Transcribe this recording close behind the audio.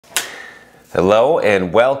Hello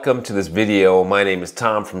and welcome to this video. My name is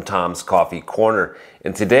Tom from Tom's Coffee Corner,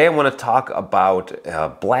 and today I want to talk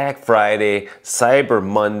about Black Friday, Cyber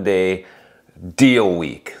Monday deal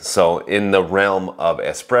week. So in the realm of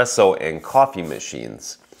espresso and coffee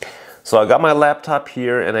machines. So I got my laptop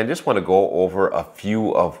here and I just want to go over a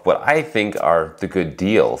few of what I think are the good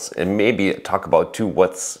deals and maybe talk about too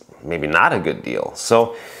what's maybe not a good deal.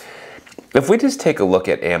 So if we just take a look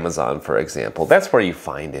at Amazon, for example, that's where you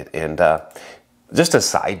find it. And just a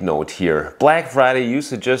side note here, Black Friday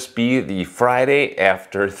used to just be the Friday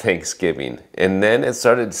after Thanksgiving. And then it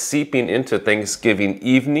started seeping into Thanksgiving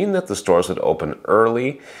evening that the stores would open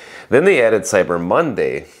early. Then they added Cyber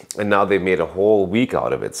Monday, and now they've made a whole week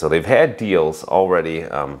out of it. So they've had deals already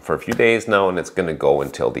for a few days now, and it's going to go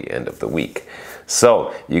until the end of the week.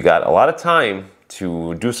 So you got a lot of time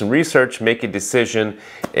to do some research, make a decision,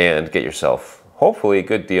 and get yourself hopefully a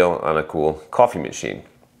good deal on a cool coffee machine.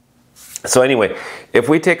 So anyway, if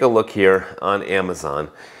we take a look here on Amazon,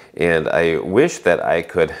 and I wish that I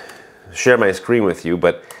could share my screen with you,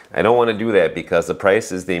 but I don't want to do that because the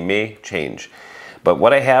prices, they may change. But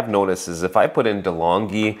what I have noticed is if I put in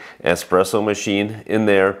Delonghi Espresso machine in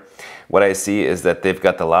there, what I see is that they've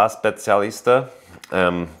got the La Specialista,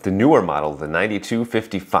 the newer model, the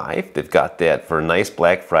 9255, they've got that for a nice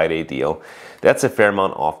Black Friday deal. That's a fair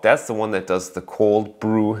amount off. That's the one that does the cold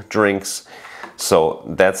brew drinks. So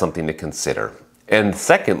that's something to consider. And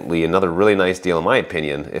secondly, another really nice deal in my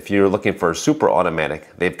opinion, if you're looking for a super automatic,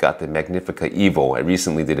 they've got the Magnifica Evo. I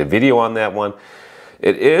recently did a video on that one.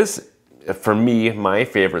 It is, for me, my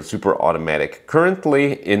favorite super automatic,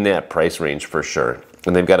 currently in that price range for sure.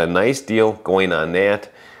 And they've got a nice deal going on that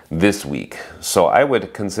this week. So I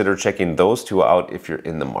would consider checking those two out if you're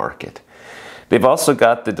in the market. They've also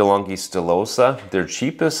got the Delonghi Stilosa, their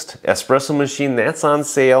cheapest espresso machine. That's on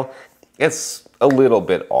sale. It's a little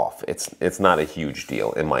bit off. It's not a huge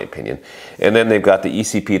deal in my opinion. And then they've got the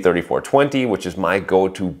ECP 3420, which is my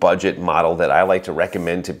go-to budget model that I like to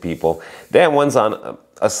recommend to people. That one's on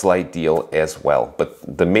a slight deal as well.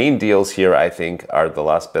 But the main deals here, I think, are the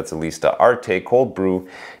La Specialista Arte Cold Brew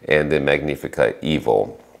and the Magnifica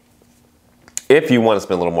Evo. If you want to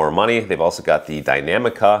spend a little more money, they've also got the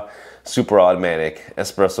Dynamica Super Automatic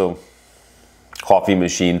Espresso coffee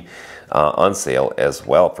machine on sale as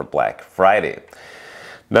well for Black Friday.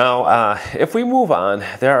 Now, if we move on,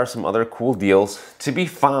 there are some other cool deals to be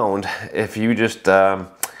found if you just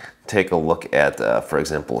take a look at, for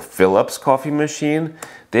example, Philips coffee machine.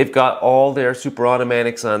 They've got all their super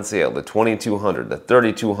automatics on sale, the 2200, the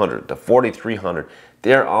 3200, the 4300.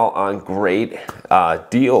 They're all on great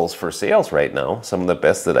deals for sales right now, some of the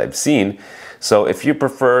best that I've seen. So if you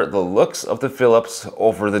prefer the looks of the Philips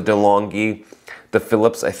over the Delonghi, the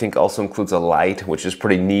Philips I think also includes a light, which is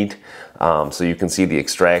pretty neat, so you can see the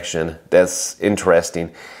extraction. That's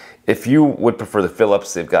interesting. If you would prefer the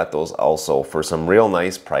Philips, they've got those also for some real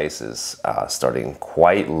nice prices, starting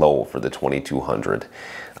quite low for the 2200.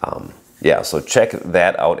 Yeah, so check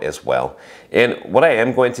that out as well. And what I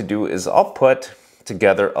am going to do is I'll put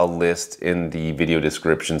together a list in the video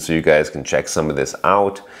description so you guys can check some of this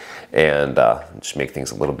out and just make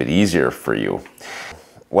things a little bit easier for you.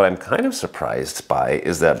 What I'm kind of surprised by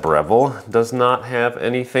is that Breville does not have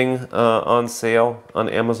anything on sale on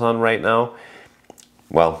Amazon right now.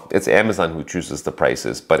 Well, it's Amazon who chooses the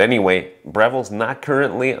prices, but anyway, Breville's not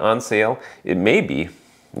currently on sale. It may be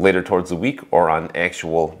later towards the week or on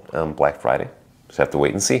actual Black Friday. Just have to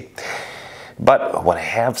wait and see. But what I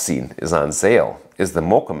have seen is on sale is the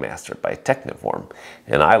Mocha Master by Technivorm.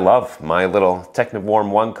 And I love my little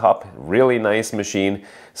Technivorm 1 cup, really nice machine.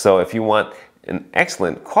 So if you want an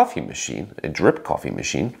excellent coffee machine, a drip coffee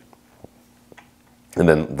machine, and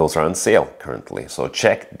then those are on sale currently. So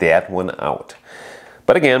check that one out.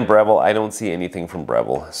 But again, Breville, I don't see anything from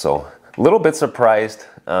Breville. So a little bit surprised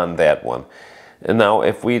on that one. And now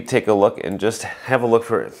if we take a look and just have a look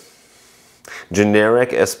for generic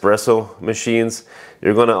espresso machines,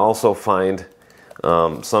 you're going to also find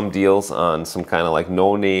some deals on some kind of like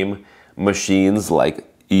no-name machines like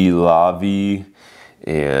Elavi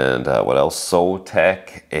and what else,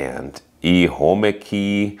 Sotec and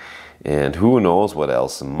eHomeki and who knows what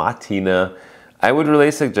else, Matina. I would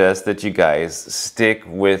really suggest that you guys stick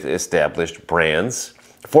with established brands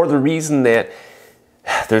for the reason that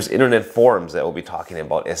there's internet forums that will be talking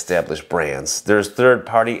about established brands. There's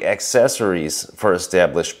third-party accessories for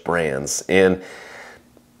established brands, and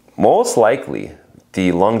most likely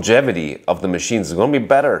the longevity of the machines is going to be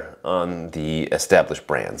better on the established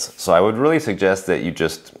brands. So I would really suggest that you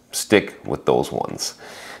just stick with those ones.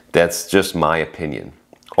 That's just my opinion.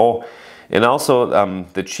 Oh, And also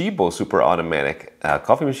the Tchibo Superautomatic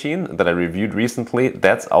coffee machine that I reviewed recently,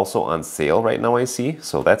 that's also on sale right now, I see.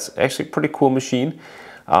 So that's actually a pretty cool machine.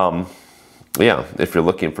 Yeah, if you're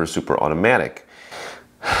looking for super automatic.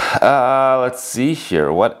 Let's see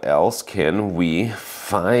here, what else can we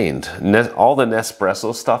find? All the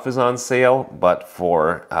Nespresso stuff is on sale, but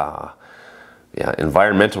for yeah,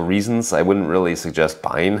 environmental reasons, I wouldn't really suggest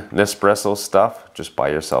buying Nespresso stuff. Just buy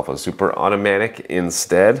yourself a super automatic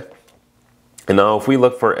instead. And now if we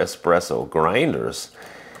look for espresso grinders,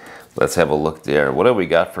 let's have a look there. What do we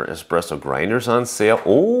got for espresso grinders on sale?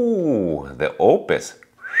 Oh, the Opus.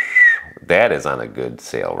 That is on a good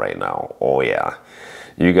sale right now. Oh yeah.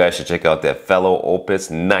 You guys should check out that fellow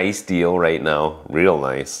Opus. Nice deal right now. Real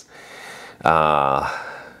nice.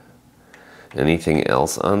 Anything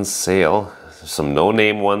else on sale? Some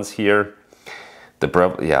no-name ones here.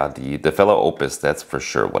 The fellow Opus, that's for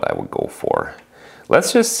sure what I would go for.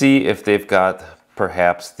 Let's just see if they've got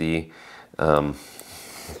perhaps the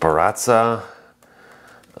Baratza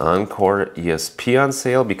Encore ESP on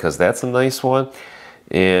sale, because that's a nice one.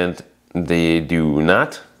 And they do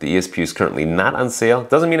not. The ESP is currently not on sale.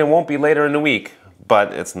 Doesn't mean it won't be later in the week,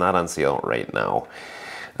 but it's not on sale right now.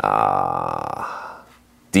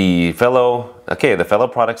 The fellow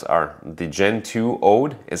products are the Gen 2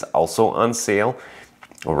 Ode is also on sale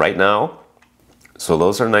right now. So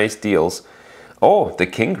those are nice deals. Oh, the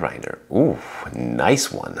Kingrinder. Ooh,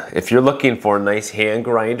 nice one. If you're looking for a nice hand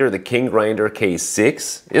grinder, the Kingrinder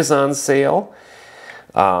K6 is on sale.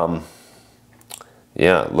 Yeah,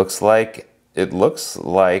 it looks like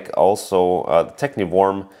also the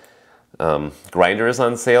Technivorm grinder is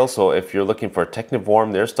on sale. So if you're looking for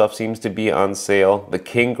Technivorm, their stuff seems to be on sale. The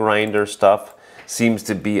Kingrinder stuff seems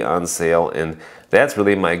to be on sale, and that's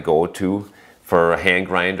really my go-to for hand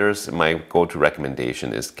grinders. My go-to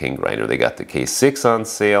recommendation is Kingrinder. They got the K6 on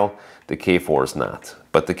sale. The K4 is not,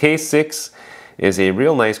 but the K6 is a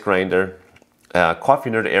real nice grinder. Coffee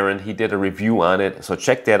Nerd Aaron, he did a review on it, so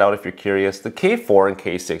check that out if you're curious. The K4 and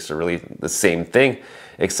K6 are really the same thing,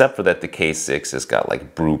 except for that the K6 has got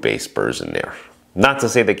like brew-based burrs in there. Not to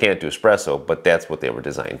say they can't do espresso, but that's what they were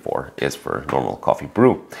designed for, is for normal coffee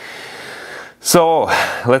brew. So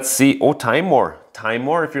let's see. Oh, Timemore.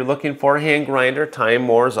 Timemore, if you're looking for a hand grinder,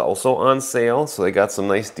 Timemore is also on sale, so they got some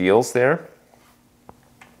nice deals there.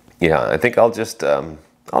 Yeah, I think I'll just I'll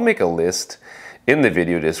make a list in the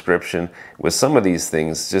video description with some of these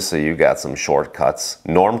things, just so you got some shortcuts.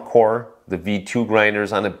 Normcore, the V2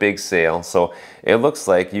 grinders on a big sale, so it looks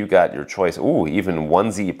like you got your choice. Ooh, even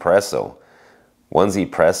 1Z Presso. 1Z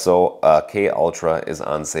Presso K Ultra is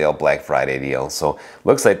on sale, Black Friday deal. So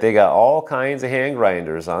looks like they got all kinds of hand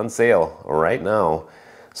grinders on sale right now.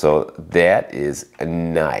 So that is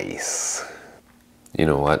nice. You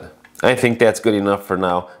know what? I think that's good enough for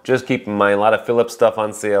now. Just keep in mind, a lot of Philips stuff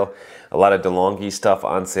on sale, a lot of Delonghi stuff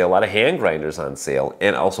on sale, a lot of hand grinders on sale,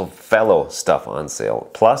 and also fellow stuff on sale,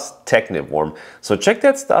 plus Technivorm. So check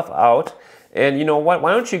that stuff out. And you know what?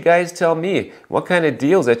 Why don't you guys tell me what kind of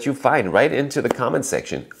deals that you find right into the comment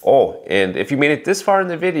section. Oh, and if you made it this far in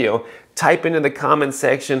the video, type into the comment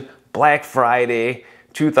section Black Friday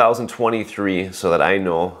 2023 so that I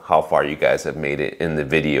know how far you guys have made it in the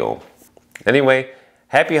video. Anyway,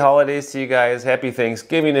 happy holidays to you guys. Happy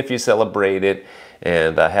Thanksgiving if you celebrate it.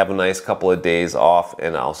 And have a nice couple of days off,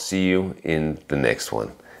 and I'll see you in the next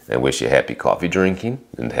one. I wish you happy coffee drinking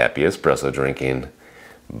and happy espresso drinking.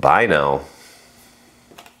 Bye now.